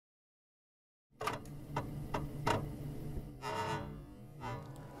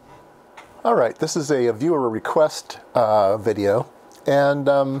All right, this is a viewer request video, and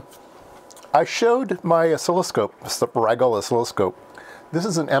I showed my oscilloscope, the Rigol Oscilloscope. This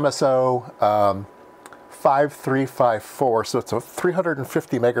is an MSO 5354, so it's a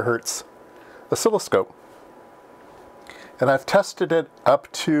 350 megahertz oscilloscope. And I've tested it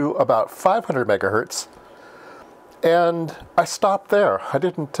up to about 500 megahertz, and I stopped there. I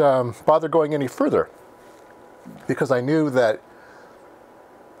didn't bother going any further because I knew that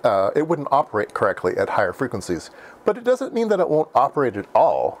it wouldn't operate correctly at higher frequencies. But it doesn't mean that it won't operate at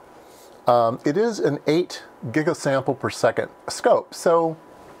all. It is an 8 gigasample per second scope, so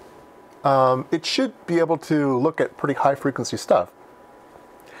it should be able to look at pretty high frequency stuff.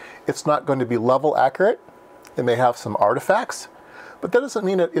 It's not going to be level accurate. It may have some artifacts, but that doesn't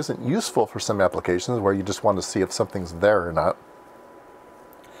mean it isn't useful for some applications where you just want to see if something's there or not.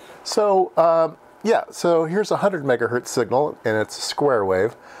 So yeah, so here's a 100 megahertz signal, and it's a square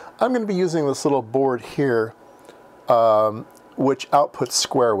wave. I'm going to be using this little board here, which outputs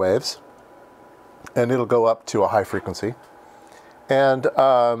square waves, and it'll go up to a high frequency. And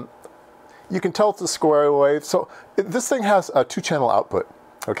you can tell it's a square wave. So this thing has a 2-channel output,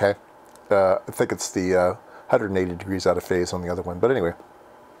 okay? I think it's the 180 degrees out of phase on the other one, but anyway.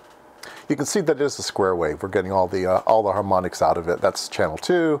 You can see that it is a square wave. We're getting all the harmonics out of it. That's channel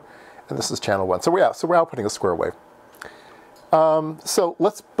 2. And this is channel 1. So we're outputting a square wave. So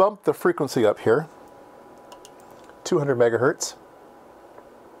let's bump the frequency up here, 200 megahertz.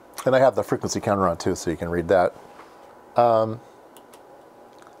 And I have the frequency counter on too, so you can read that.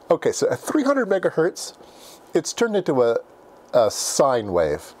 Okay, so at 300 megahertz, it's turned into a sine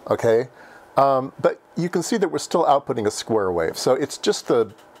wave, okay? But you can see that we're still outputting a square wave. So it's just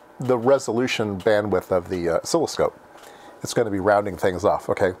the resolution bandwidth of the oscilloscope. It's going to be rounding things off,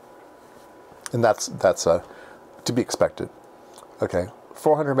 okay? And that's to be expected. Okay,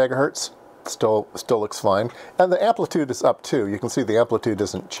 400 megahertz still looks fine, and the amplitude is up too. You can see the amplitude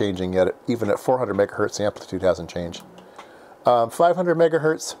isn't changing yet. Even at 400 megahertz, the amplitude hasn't changed. 500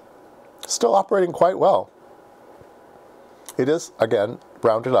 megahertz still operating quite well. It is again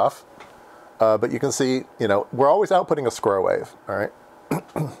rounded off, but you can see, you know, we're always outputting a square wave. All right.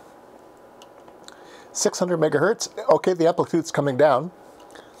 600 megahertz. Okay, the amplitude's coming down.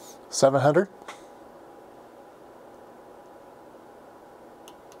 700,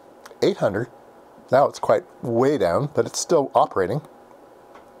 800, now it's quite way down, but it's still operating.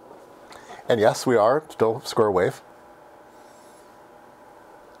 And yes, we are still square wave.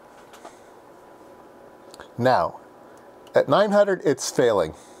 Now, at 900, it's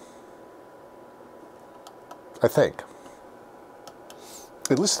failing, I think.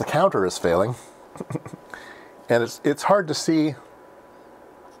 At least the counter is failing. And it's hard to see.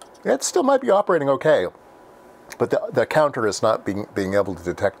 It still might be operating okay, but the counter is not being able to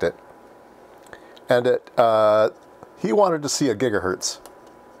detect it. And he wanted to see a gigahertz.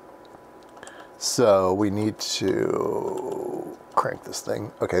 So we need to crank this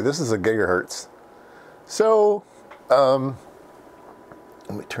thing. Okay, this is a gigahertz. So let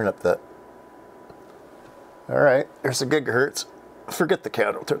me turn up that. All right, there's a gigahertz. Forget the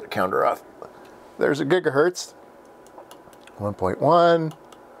counter, turn the counter off. There's a gigahertz. 1.1.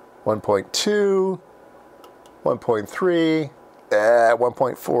 1.2, 1.3,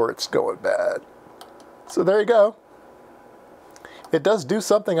 1.4, it's going bad. So there you go. It does do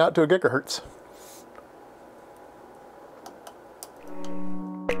something out to a gigahertz.